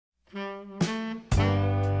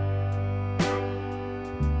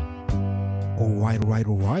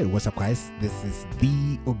Alright. What's up, guys? This is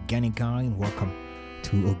the Organic Guy, and welcome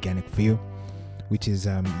to Organic View, which is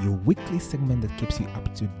your weekly segment that keeps you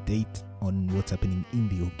up to date on what's happening in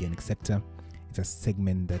the organic sector. It's a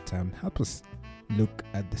segment that helps us look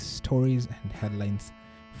at the stories and headlines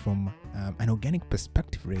from an organic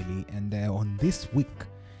perspective, really. And on this week,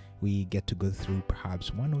 we get to go through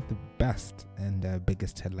perhaps one of the best and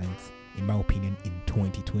biggest headlines, in my opinion, in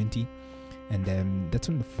 2020. And that's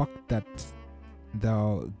on the fact that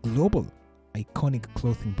the global iconic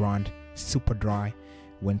clothing brand Superdry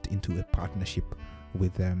went into a partnership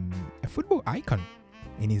with a football icon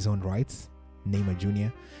in his own rights, Neymar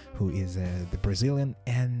Jr., who is the Brazilian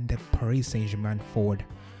and the Paris Saint-Germain forward,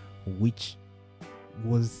 which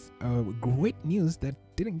was great news that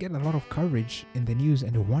didn't get a lot of coverage in the news,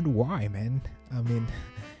 and I wonder why, man.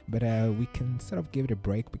 But we can sort of give it a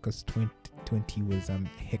break because 2020 was a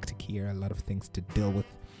hectic year, a lot of things to deal with.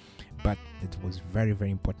 But it was very, very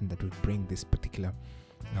important that we bring this particular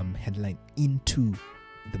headline into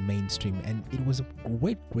the mainstream, and it was a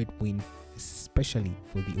great win, especially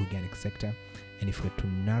for the organic sector. And if we're to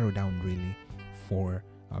narrow down really for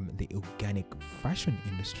the organic fashion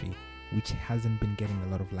industry, which hasn't been getting a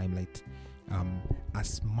lot of limelight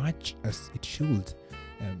as much as it should,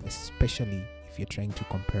 especially if you're trying to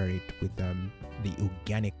compare it with the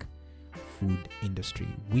organic food industry,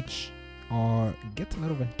 which gets a lot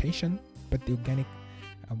of attention, but the organic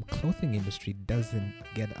clothing industry doesn't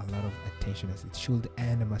get a lot of attention as it should.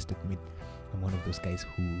 And I must admit, I'm one of those guys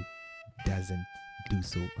who doesn't do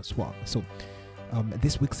so as well. So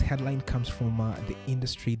this week's headline comes from the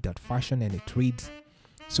industry.fashion, and it reads: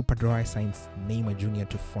 Superdry signs Neymar Jr.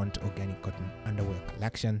 to front organic cotton underwear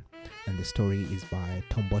collection. And the story is by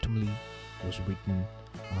Tom Bottomley. It was written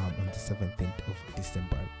on the 17th of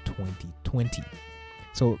December 2020.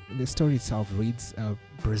 So the story itself reads: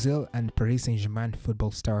 Brazil and Paris Saint-Germain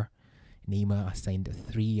football star Neymar has signed a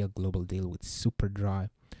 3-year global deal with Superdry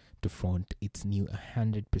to front its new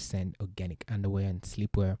 100% organic underwear and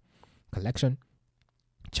sleepwear collection,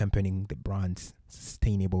 championing the brand's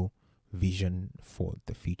sustainable vision for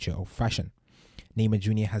the future of fashion. Neymar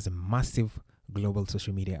Jr. has a massive global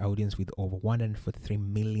social media audience with over 143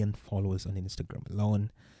 million followers on Instagram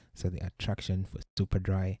alone. So the attraction for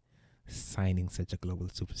Superdry signing such a global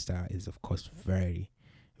superstar is, of course, very,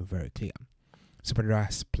 very clear. Superdry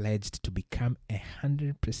has pledged to become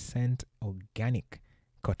 100% organic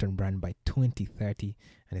cotton brand by 2030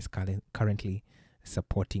 and is currently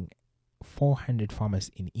supporting 400 farmers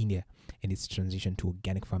in India in its transition to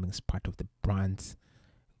organic farming as part of the brand's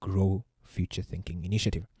Grow Future Thinking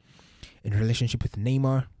initiative. In relationship with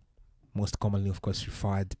Neymar, most commonly, of course,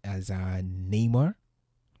 referred as Neymar,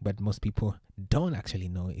 but most people don't actually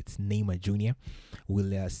know it's Neymar Jr.,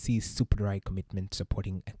 will see Superdry commitment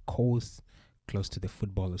supporting a cause close to the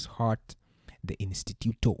footballer's heart, the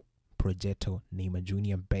Instituto Projeto Neymar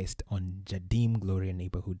Jr., based on Jardim Gloria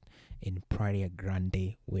neighborhood in Praia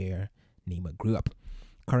Grande, where Neymar grew up.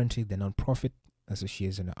 Currently, the non-profit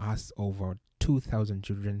association has over 2,000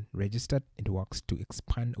 children registered. It works to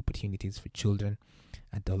expand opportunities for children,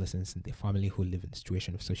 adolescents, and their family who live in a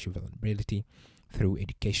situation of social vulnerability through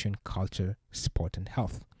education, culture, sport, and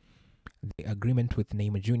health. The agreement with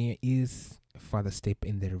Neymar Jr. is a further step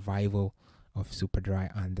in the revival of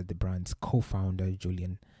Superdry under the brand's co-founder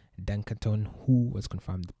Julian Dunkerton, who was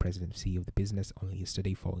confirmed the president and CEO of the business only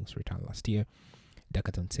yesterday following his return last year.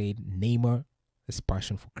 Dunkerton said Neymar his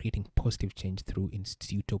passion for creating positive change through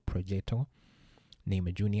Instituto Projeto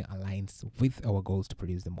Neymar Jr. aligns with our goals to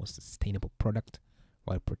produce the most sustainable product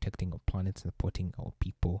while protecting our planet and supporting our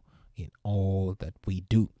people in all that we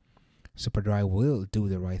do. Superdry will do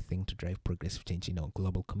the right thing to drive progressive change in our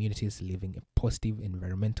global communities, leaving a positive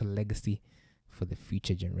environmental legacy for the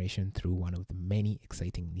future generation through one of the many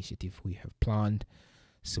exciting initiatives we have planned.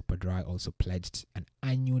 Superdry also pledged an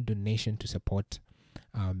annual donation to support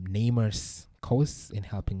Neymar's cause in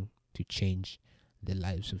helping to change the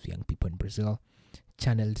lives of young people in Brazil,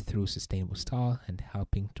 channeled through sustainable style and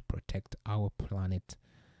helping to protect our planet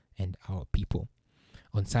and our people.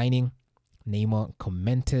 On signing, Neymar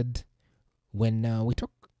commented, when we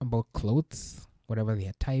talk about clothes, whatever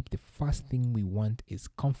their type, the first thing we want is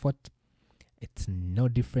comfort. It's no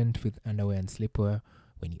different with underwear and sleepwear.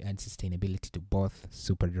 When you add sustainability to both,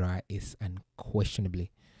 Superdry is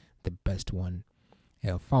unquestionably the best one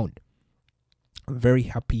ever found. I'm very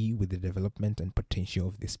happy with the development and potential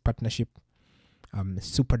of this partnership.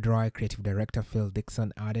 Superdry creative director Phil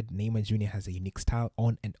Dixon added, Neymar Jr. has a unique style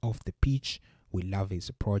on and off the pitch. We love his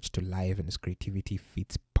approach to life, and his creativity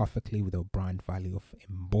fits perfectly with our brand value of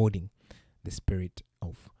embodying the spirit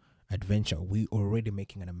of adventure. We already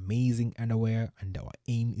making an amazing underwear, and our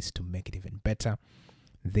aim is to make it even better.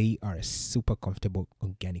 They are a super comfortable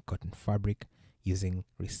organic cotton fabric using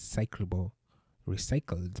recycled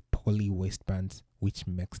poly waistbands, which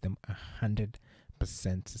makes them 100%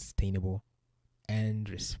 sustainable and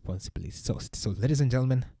responsibly sourced. So, ladies and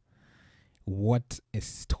gentlemen, what a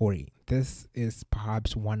story. This is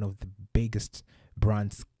perhaps one of the biggest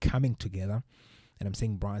brands coming together. And I'm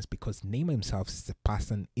saying brands because Neymar himself is a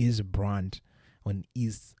person, is a brand on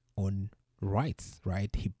his own rights,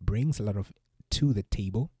 right? He brings a lot of to the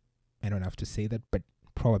table. I don't have to say that, but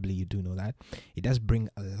probably you do know that. He does bring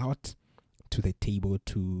a lot to the table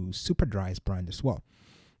to Superdry's brand as well.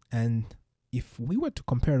 And if we were to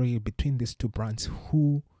compare really between these two brands,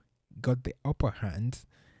 who got the upper hand,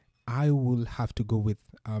 I will have to go with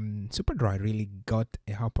Superdry really got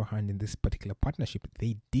a upper hand in this particular partnership.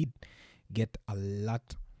 They did get a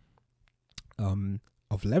lot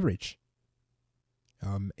of leverage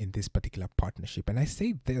in this particular partnership. And I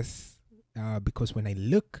say this because when I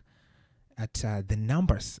look at the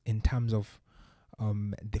numbers in terms of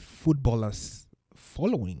the footballers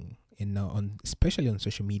following on especially on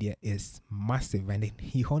social media is massive, and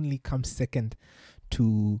he only comes second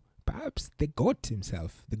to perhaps the GOAT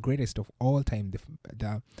himself, the greatest of all time,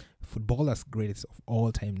 the footballer's greatest of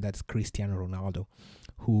all time. That's Cristiano Ronaldo,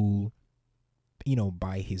 who, you know,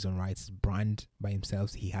 by his own rights, brand by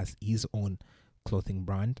himself. He has his own clothing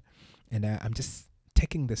brand. And I'm just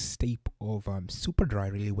taking the step of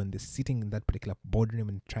Superdry really when they're sitting in that particular boardroom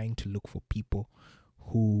and trying to look for people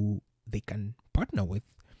who they can partner with.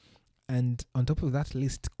 And on top of that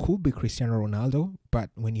list could be Cristiano Ronaldo, but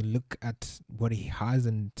when you look at what he has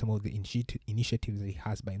and some of the initiatives that he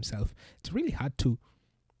has by himself, it's really hard to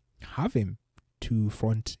have him to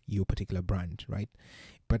front your particular brand, right?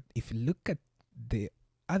 But if you look at the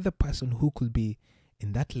other person who could be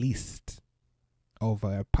in that list of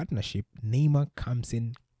a partnership, Neymar comes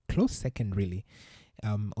in close second, really.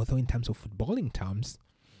 Although in terms of footballing terms,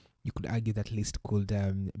 you could argue that list could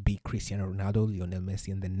be Cristiano Ronaldo, Lionel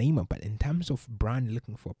Messi, and then Neymar. But in terms of brand,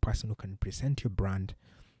 looking for a person who can present your brand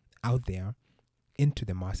out there into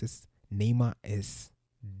the masses, Neymar is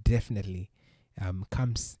definitely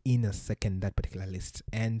comes in a second that particular list.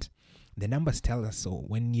 And the numbers tell us so.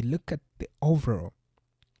 When you look at the overall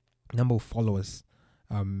number of followers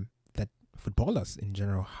that footballers in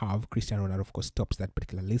general have, Cristiano Ronaldo, of course, tops that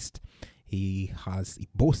particular list. He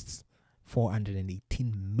boasts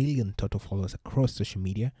 418 million total followers across social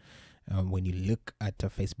media. When you look at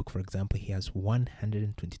Facebook, for example, he has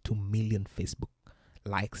 122 million Facebook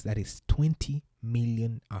likes. That is 20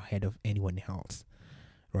 million ahead of anyone else,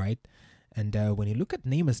 right? And when you look at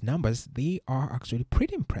Neymar's numbers, they are actually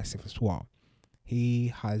pretty impressive as well.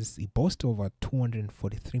 He boasts over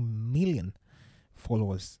 243 million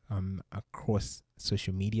followers across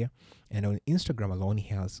social media, and on Instagram alone,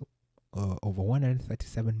 he has over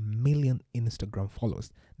 137 million Instagram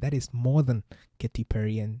followers. That is more than Katy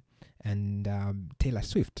Perry and Taylor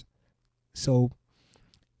Swift. So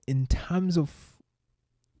in terms of,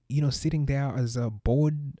 you know, sitting there as a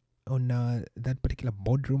board on that particular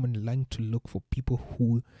boardroom and learning to look for people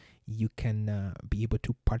who you can be able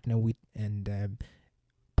to partner with and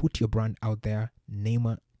put your brand out there,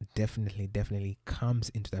 Neymar definitely comes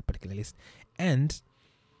into that particular list. And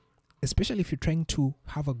especially if you're trying to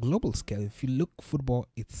have a global scale, if you look football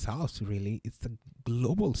itself, really, it's a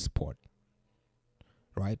global sport,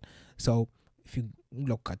 right? So if you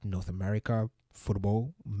look at North America,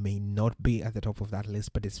 football may not be at the top of that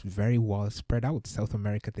list, but it's very well spread out. South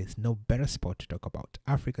America, there's no better sport to talk about.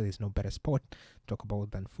 Africa, there's no better sport to talk about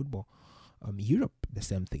than football. Europe, the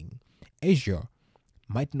same thing. Asia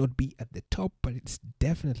might not be at the top, but it's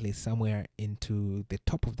definitely somewhere into the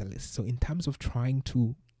top of the list. So in terms of trying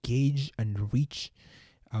to gauge and reach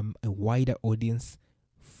a wider audience,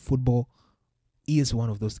 football is one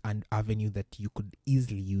of those avenue that you could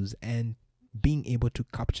easily use, and being able to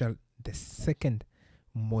capture the second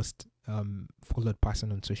most followed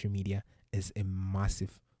person on social media is a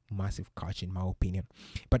massive catch in my opinion.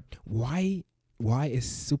 But why is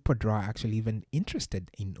Superdry actually even interested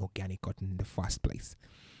in organic cotton in the first place?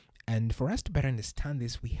 And for us to better understand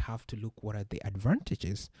this, we have to look what are the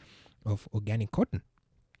advantages of organic cotton,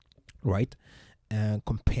 right?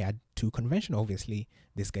 Compared to conventional. Obviously,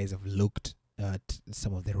 these guys have looked at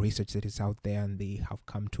some of the research that is out there, and they have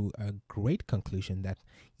come to a great conclusion that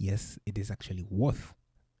yes, it is actually worth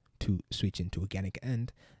to switch into organic,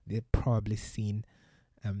 and they've probably seen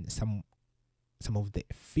some of the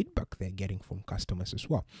feedback they're getting from customers as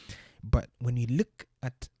well. But when you look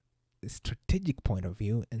at the strategic point of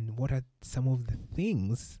view, and what are some of the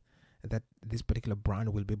things that this particular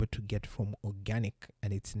brand will be able to get from organic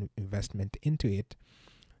and its investment into it,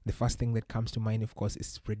 the first thing that comes to mind, of course,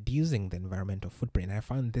 is reducing the environmental footprint. I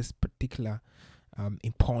found this particular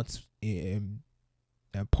points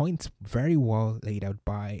very well laid out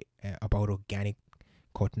by about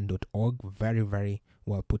organiccotton.org. Very, very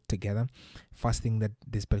well put together. First thing that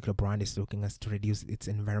this particular brand is looking at to reduce its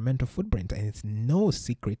environmental footprint, and it's no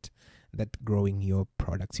secret that growing your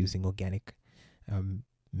products using organic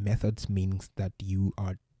methods means that you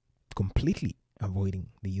are completely avoiding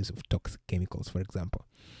the use of toxic chemicals, for example.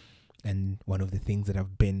 And one of the things that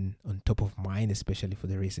have been on top of mind, especially for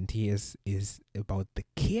the recent years, is about the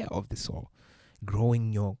care of the soil.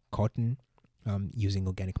 Growing your cotton using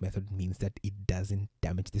organic method means that it doesn't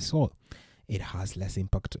damage the soil. It has less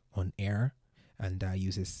impact on air and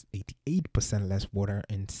uses 88% less water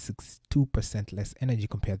and 62% less energy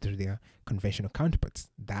compared to their conventional counterparts.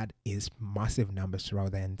 That is massive numbers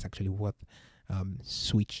rather, and it's actually worth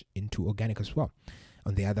switch into organic as well.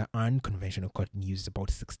 On the other hand, conventional cotton uses about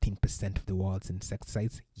 16% of the world's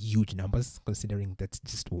insecticides. Huge numbers, considering that's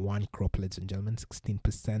just one crop, ladies and gentlemen.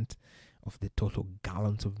 16% of the total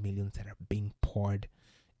gallons of millions that are being poured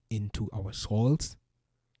into our soils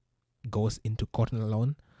goes into cotton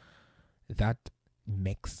alone. That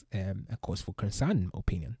makes a cause for concern, in my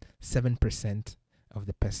opinion. 7% of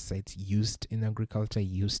the pesticides used in agriculture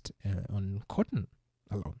used on cotton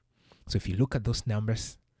alone. So if you look at those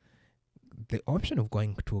numbers, the option of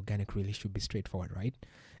going to organic really should be straightforward, right?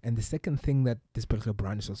 And the second thing that this particular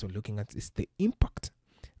brand is also looking at is the impact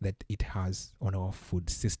that it has on our food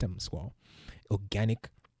system as well. Organic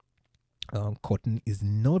cotton is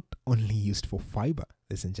not only used for fiber,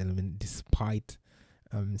 ladies and gentlemen, despite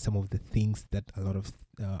some of the things that a lot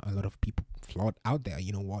of people float out there.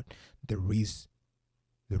 You know what? There is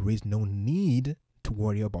no need to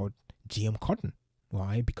worry about GM cotton.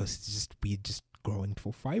 Why? Because we're just growing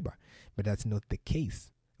for fiber, but that's not the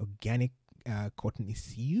case. Organic cotton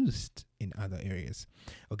is used in other areas.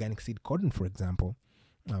 Organic seed cotton, for example,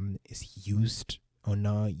 is used on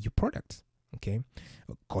your products. Okay,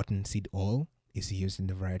 cotton seed oil is used in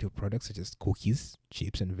a variety of products such as cookies,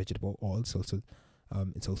 chips, and vegetable oils.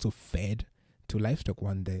 It's also fed to livestock.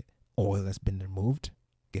 When the oil has been removed,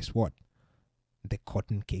 guess what? The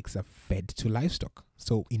cotton cakes are fed to livestock.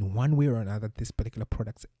 So in one way or another, these particular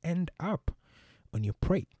products end up on your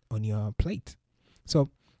plate. So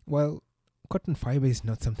while cotton fiber is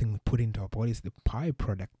not something we put into our bodies, the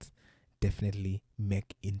byproducts definitely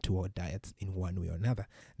make into our diets in one way or another.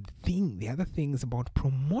 The other thing is about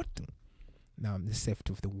promoting the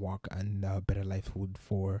safety of the work and better livelihood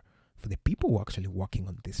for the people who are actually working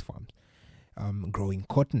on these farms. Growing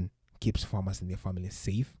cotton keeps farmers and their families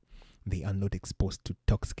safe. They are not exposed to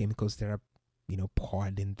toxic chemicals that are,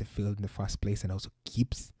 poured in the field in the first place, and also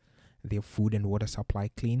keeps their food and water supply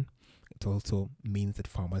clean. It also means that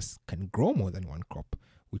farmers can grow more than one crop,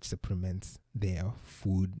 which supplements their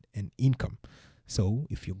food and income. So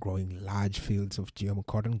if you're growing large fields of GMO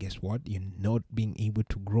cotton, guess what? You're not being able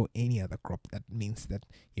to grow any other crop. That means that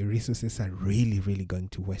your resources are really, really going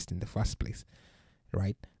to waste in the first place,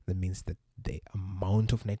 right? That means that the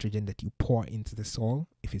amount of nitrogen that you pour into the soil,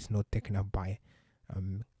 if it's not taken up by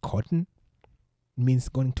cotton, means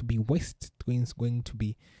going to be waste. It's going to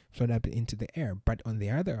be flown up into the air. But on the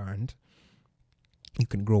other hand, you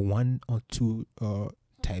can grow one or two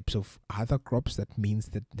types of other crops. That means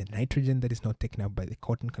that the nitrogen that is not taken up by the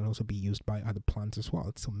cotton can also be used by other plants as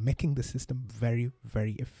well. So making the system very,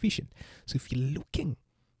 very efficient. So if you're looking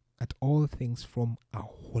at all things from a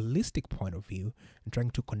holistic point of view and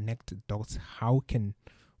trying to connect the dots, how can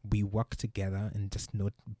we work together and just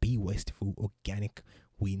not be wasteful? Organic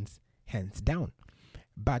wins hands down.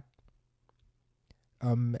 But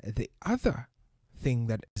the other thing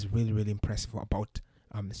that is really, really impressive about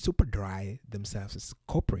Superdry themselves as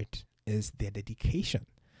corporate is their dedication,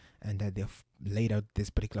 and they've laid out this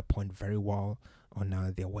particular point very well on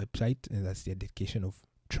their website, and that's their dedication of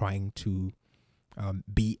trying to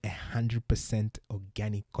be 100%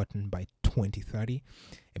 organic cotton by 2030.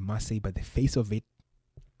 I must say, by the face of it,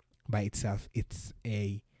 by itself, it's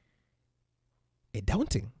a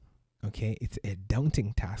daunting, it's a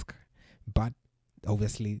daunting task. But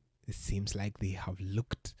obviously, it seems like they have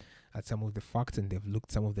looked at some of the facts and they've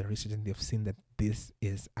looked some of the research and they've seen that this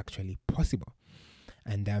is actually possible.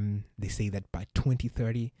 And they say that by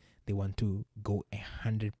 2030, they want to go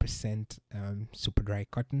 100% super dry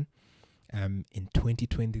cotton. In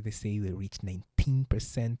 2020, they say they reached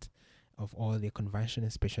 19% of all their conversion,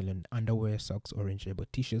 especially on underwear, socks, orange label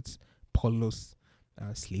t-shirts, polos,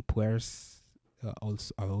 sleepwears.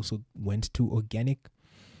 Also went to organic.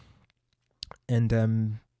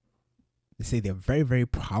 And They say they're very, very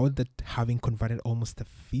proud that having converted almost a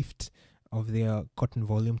fifth of their cotton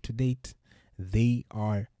volume to date, they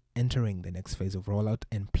are entering the next phase of rollout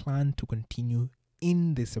and plan to continue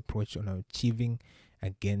in this approach on achieving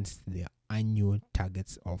against their annual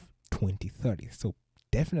targets of 2030. So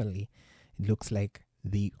definitely it looks like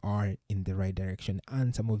they are in the right direction,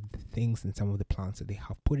 and some of the things and some of the plans that they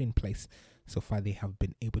have put in place so far, they have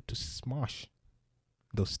been able to smash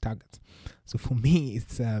those targets. So for me,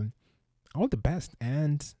 it's all the best,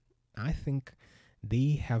 and I think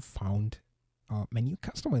they have found my new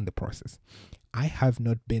customer in the process. I have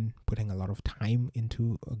not been putting a lot of time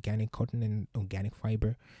into organic cotton and organic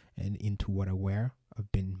fiber and into what I wear. I've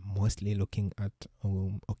been mostly looking at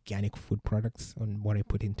organic food products on what I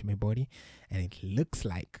put into my body, and it looks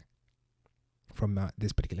like from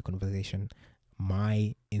this particular conversation,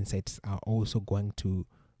 my insights are also going to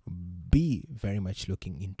be very much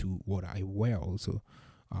looking into what I wear also,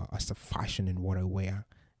 as a fashion, and what I wear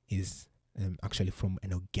is actually from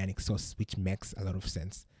an organic source, which makes a lot of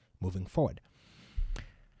sense moving forward.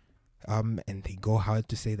 And they go hard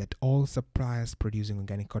to say that all suppliers producing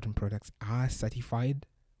organic cotton products are certified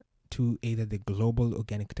to either the Global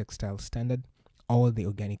Organic Textile Standard or the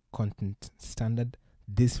Organic Content Standard.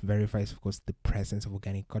 This verifies, of course, the presence of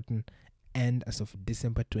organic cotton, and as of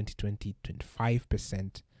December 2020,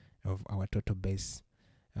 25% of our total base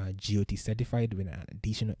GOT certified, with an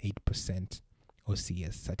additional 8%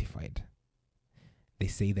 OCS certified. They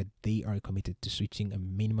say that they are committed to switching a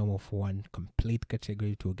minimum of one complete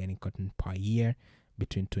category to organic cotton per year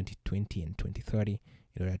between 2020 and 2030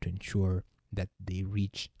 in order to ensure that they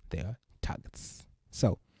reach their targets.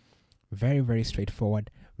 So, very, very straightforward,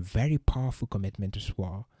 very powerful commitment as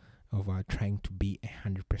well of trying to be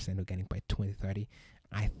 100% organic by 2030.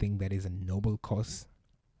 I think that is a noble cause,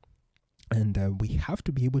 and we have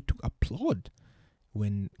to be able to applaud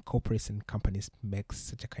when corporates and companies make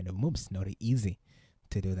such a kind of moves. Not easy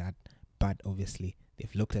to do that, but obviously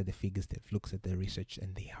they've looked at the figures, they've looked at the research,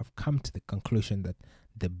 and they have come to the conclusion that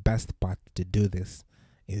the best path to do this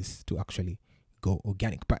is to actually go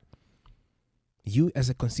organic. But you as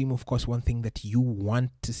a consumer, of course, one thing that you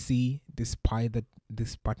want to see despite that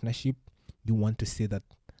this partnership, you want to see that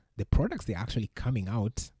the products they're actually coming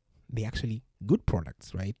out, they're actually good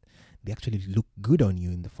products, right? They actually look good on you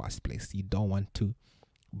in the first place. You don't want to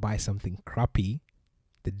buy something crappy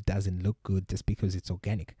that doesn't look good just because it's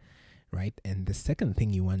organic, right? And the second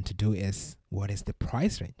thing you want to do is, what is the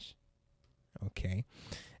price range? Okay,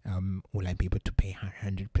 will I be able to pay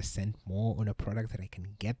 100% more on a product that I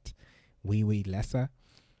can get way lesser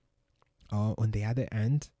on the other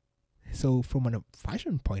end? So from a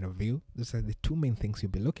fashion point of view, those are the two main things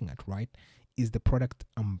you'll be looking at, right? Is the product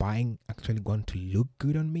I'm buying actually going to look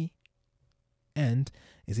good on me? And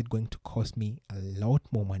is it going to cost me a lot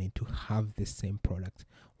more money to have the same product,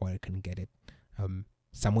 or I can get it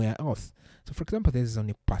somewhere else? So for example, this is on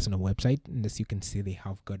a personal website, and as you can see, they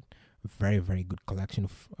have got a very, very good collection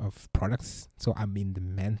of products. So I'm in the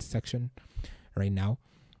men's section right now,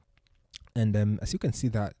 and as you can see,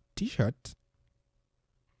 that t-shirt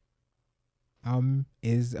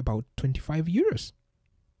is about 25 euros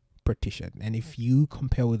per t-shirt, and if you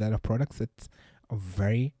compare with other products, it's a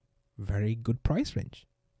very, very good price range.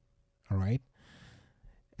 All right.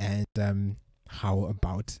 And how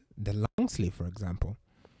about the long sleeve, for example?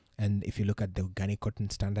 And if you look at the organic cotton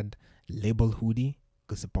standard label hoodie,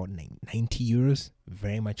 goes about 90 euros,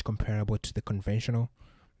 very much comparable to the conventional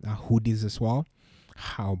hoodies as well.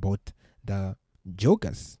 How about the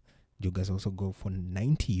joggers? Joggers also go for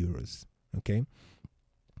 90 euros. Okay,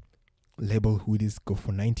 label hoodies go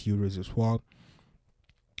for 90 euros as well.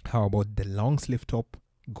 How about the long sleeve top?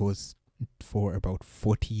 Goes for about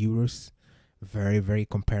 40 euros. Very, very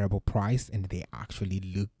comparable price, and they actually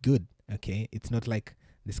look good. Okay, it's not like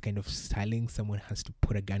this kind of styling someone has to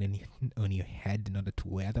put a gun on your head in order to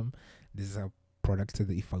wear them. These are products that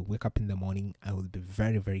if I wake up in the morning, I will be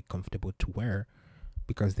very, very comfortable to wear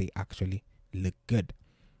because they actually look good.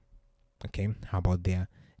 Okay, how about their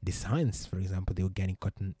designs? For example, the organic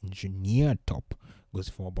cotton engineer top goes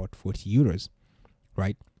for about 40 euros,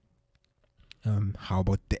 right? How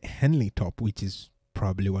about the Henley top, which is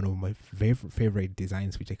probably one of my favorite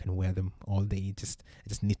designs, which I can wear them all day. I just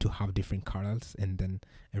need to have different colors, and then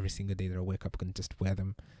every single day that I wake up, I can just wear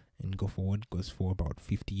them and go forward. Goes for about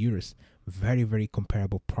 50 euros. Very, very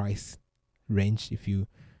comparable price range if you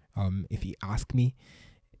ask me.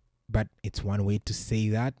 But it's one way to say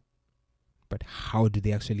that. But how do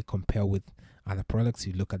they actually compare with other products?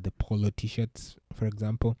 You look at the polo t-shirts, for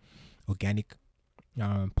example. Organic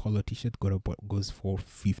polo t-shirt goes for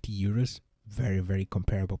 50 euros. Very, very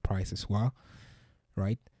comparable price as well,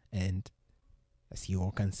 right? And As you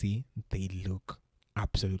all can see, they look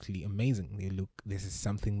absolutely amazing. This is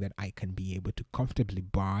something that I can be able to comfortably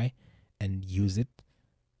buy and use it,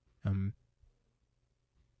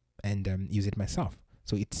 use it myself.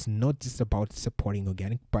 So it's not just about supporting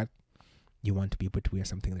organic, but you want to be able to wear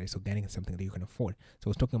something that is organic and something that you can afford. So I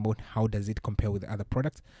was talking about how does it compare with other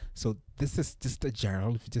products. So this is just a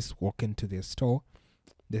general. If you just walk into their store,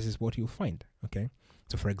 this is what you'll find. Okay.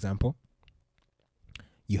 So for example,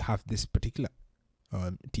 you have this particular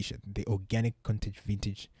t-shirt, the Organic Contage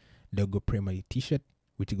Vintage Logo Primary t-shirt,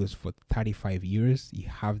 which goes for 35 euros. You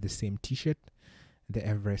have the same t-shirt, the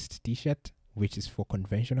Everest t-shirt, which is for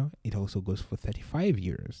conventional. It also goes for 35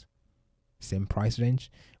 euros. Same price range.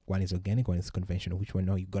 One is organic, one is conventional. Which one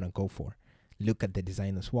are you gonna go for? Look at the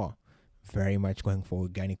design as well. Very much going for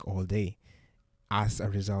organic all day, as a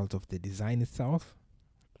result of the design itself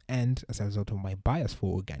and as a result of my bias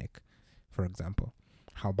for organic. For example,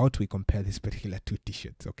 how about we compare these particular two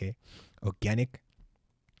t-shirts? Okay, organic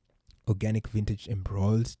vintage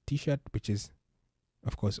embroiled t-shirt, which is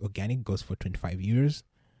of course organic, goes for 25 euros.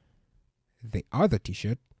 The other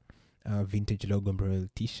t-shirt, vintage logo embroiled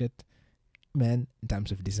t-shirt, man, in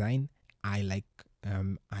terms of design, I like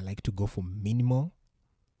to go for minimal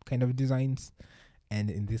kind of designs,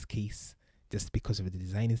 and in this case, just because of the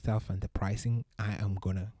design itself and the pricing, I am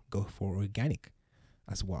gonna go for organic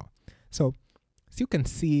as well. So as you can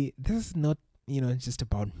see, this is not just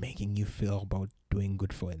about making you feel about doing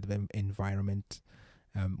good for the environment,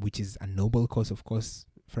 which is a noble cause, of course,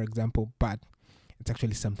 for example, but it's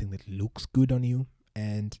actually something that looks good on you,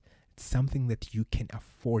 and it's something that you can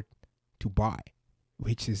afford to buy,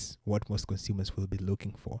 which is what most consumers will be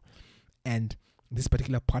looking for. And this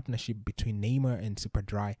particular partnership between Neymar and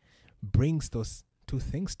Superdry brings those two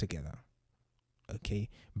things together. Okay,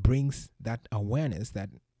 brings that awareness that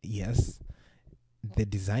yes, the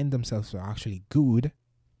design themselves are actually good,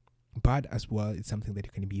 but as well, it's something that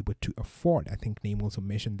you can be able to afford. I think Neymar also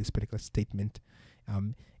mentioned this particular statement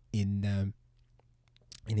in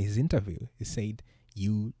his interview. He said,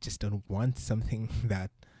 "You just don't want something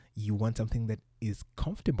that you want something that is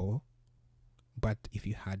comfortable, but if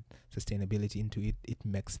you had sustainability into it, it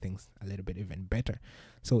makes things a little bit even better."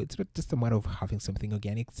 So it's not just a matter of having something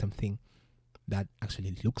organic, something that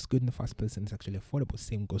actually looks good in the first place and it's actually affordable.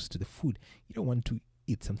 Same goes to the food. You don't want to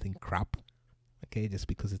eat something crap, okay, just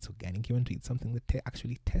because it's organic. You want to eat something that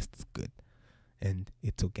actually tastes good and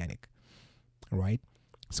it's organic, right?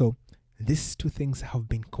 So these two things have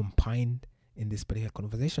been combined in this particular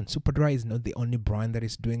conversation. Superdry is not the only brand that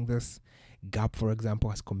is doing this. Gap, for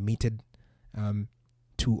example, has committed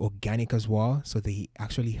to organic as well. So they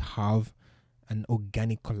actually have an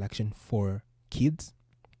organic collection for kids.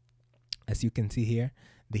 As you can see here,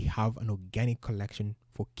 they have an organic collection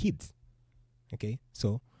for kids. Okay,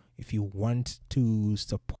 so if you want to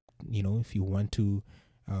support, if you want to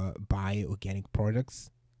buy organic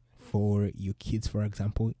products for your kids, for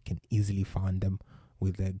example, you can easily find them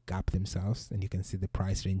with the Gap themselves, and you can see the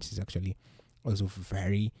price range is actually also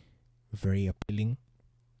very, very appealing.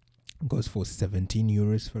 It goes for 17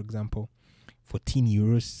 euros, for example, 14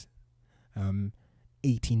 euros,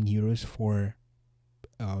 18 euros for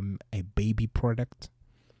a baby product.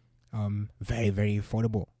 Very, very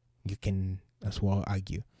affordable, you can as well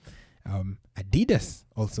argue. Adidas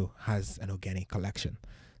also has an organic collection.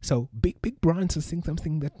 So big brands are seeing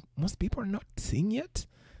something that most people are not seeing yet.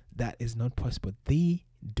 That is not possible. They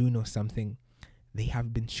do know something. They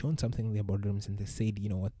have been shown something in their boardrooms, and they said, you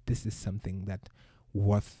know what, this is something that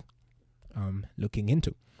worth looking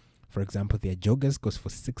into. For example, their joggers goes for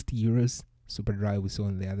 60 euros. Superdry, we saw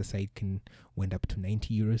on the other side, went up to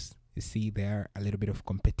 90 euros. You see there a little bit of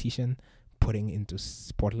competition putting into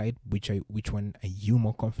spotlight. Which one are you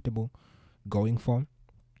more comfortable going for?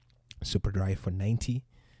 Superdry for 90,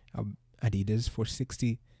 Adidas for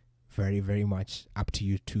 60. Very, very much up to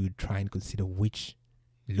you to try and consider which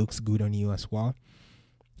looks good on you as well.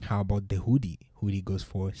 How about the hoodie? Hoodie goes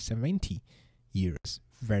for 70 euros.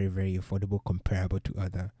 Very, very affordable, comparable to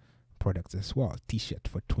other products as well. T-shirt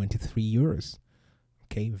for 23 euros.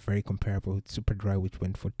 Okay, very comparable with Superdry, which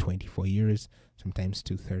went for 24 euros, sometimes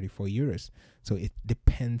to 34 euros. So it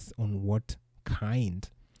depends on what kind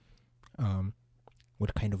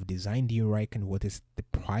of design do you like and what is the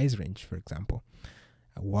price range, for example.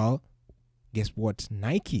 Well, guess what?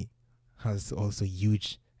 Nike has also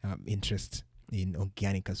huge interest in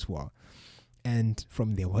organic as well. And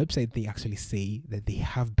from their website, they actually say that they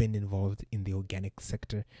have been involved in the organic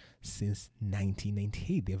sector since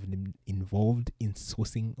 1998. They have been involved in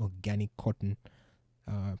sourcing organic cotton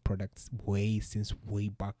products way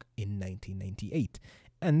back in 1998.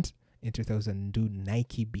 And in 2002,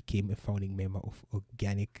 Nike became a founding member of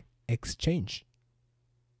Organic Exchange.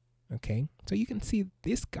 Okay, so you can see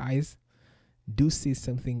these guys do see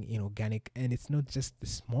something in organic, and it's not just the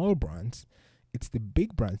small brands, it's the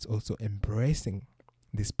big brands also embracing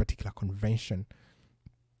this particular convention,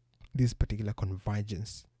 this particular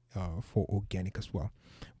convergence for organic as well.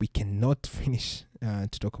 We cannot finish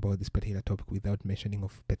to talk about this particular topic without mentioning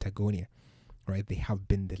of Patagonia, right? They have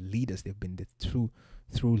been the leaders, they've been the true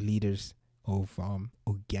leaders of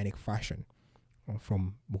organic fashion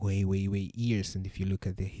from way years. And if you look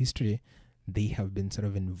at their history, they have been sort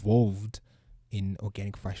of involved in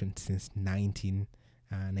organic fashion since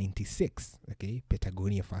 1996. Okay,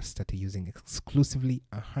 Patagonia first started using exclusively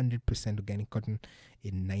 100% organic cotton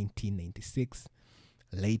in 1996.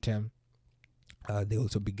 Later, they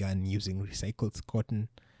also began using recycled cotton,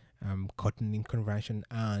 cotton in conversion,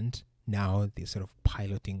 and now they're sort of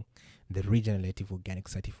piloting the regenerative organic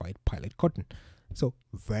certified pilot cotton. So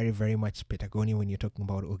very much Patagonia, when you're talking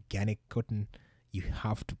about organic cotton, you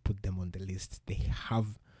have to put them on the list. They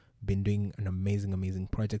have been doing an amazing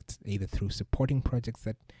project, either through supporting projects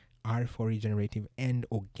that are for regenerative and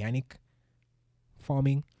organic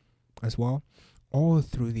farming as well, or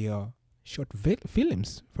through their short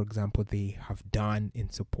films, for example, they have done in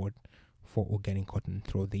support for organic cotton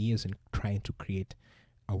throughout the years and trying to create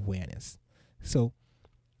awareness. So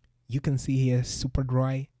you can see here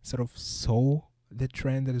Superdry sort of saw the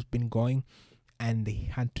trend that has been going, and they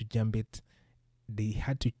had to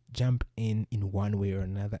jump in one way or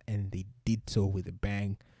another, and they did so with a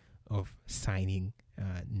bang of signing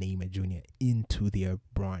Neymar Jr. into their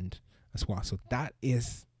brand as well. So that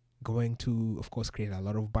is going to, of course, create a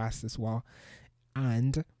lot of buzz as well,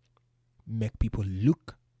 and make people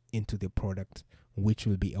look into the product, which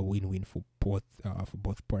will be a win-win for both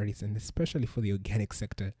parties, and especially for the organic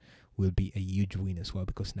sector will be a huge win as well,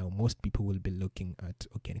 because now most people will be looking at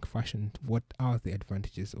organic fashion. What are the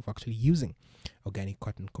advantages of actually using organic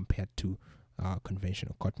cotton compared to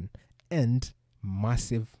conventional cotton? And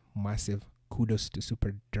massive kudos to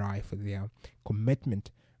Superdry for their commitment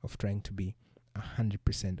of trying to be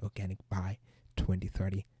 100% organic by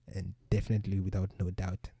 2030, and definitely, without no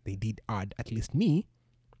doubt, they did add at least me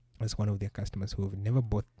as one of their customers who have never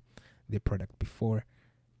bought their product before,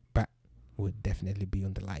 but would definitely be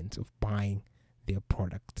on the lines of buying their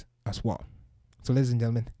product as well. So ladies and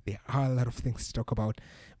gentlemen, there are a lot of things to talk about,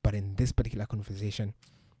 but in this particular conversation,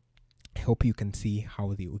 I hope you can see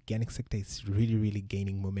how the organic sector is really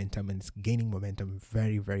gaining momentum, and it's gaining momentum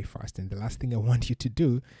very fast. And the last thing I want you to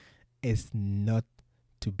do is not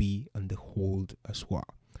to be on the hold as well.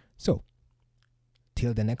 So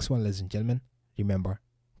till the next one, ladies and gentlemen, remember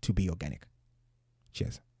to be organic.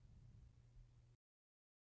 Cheers.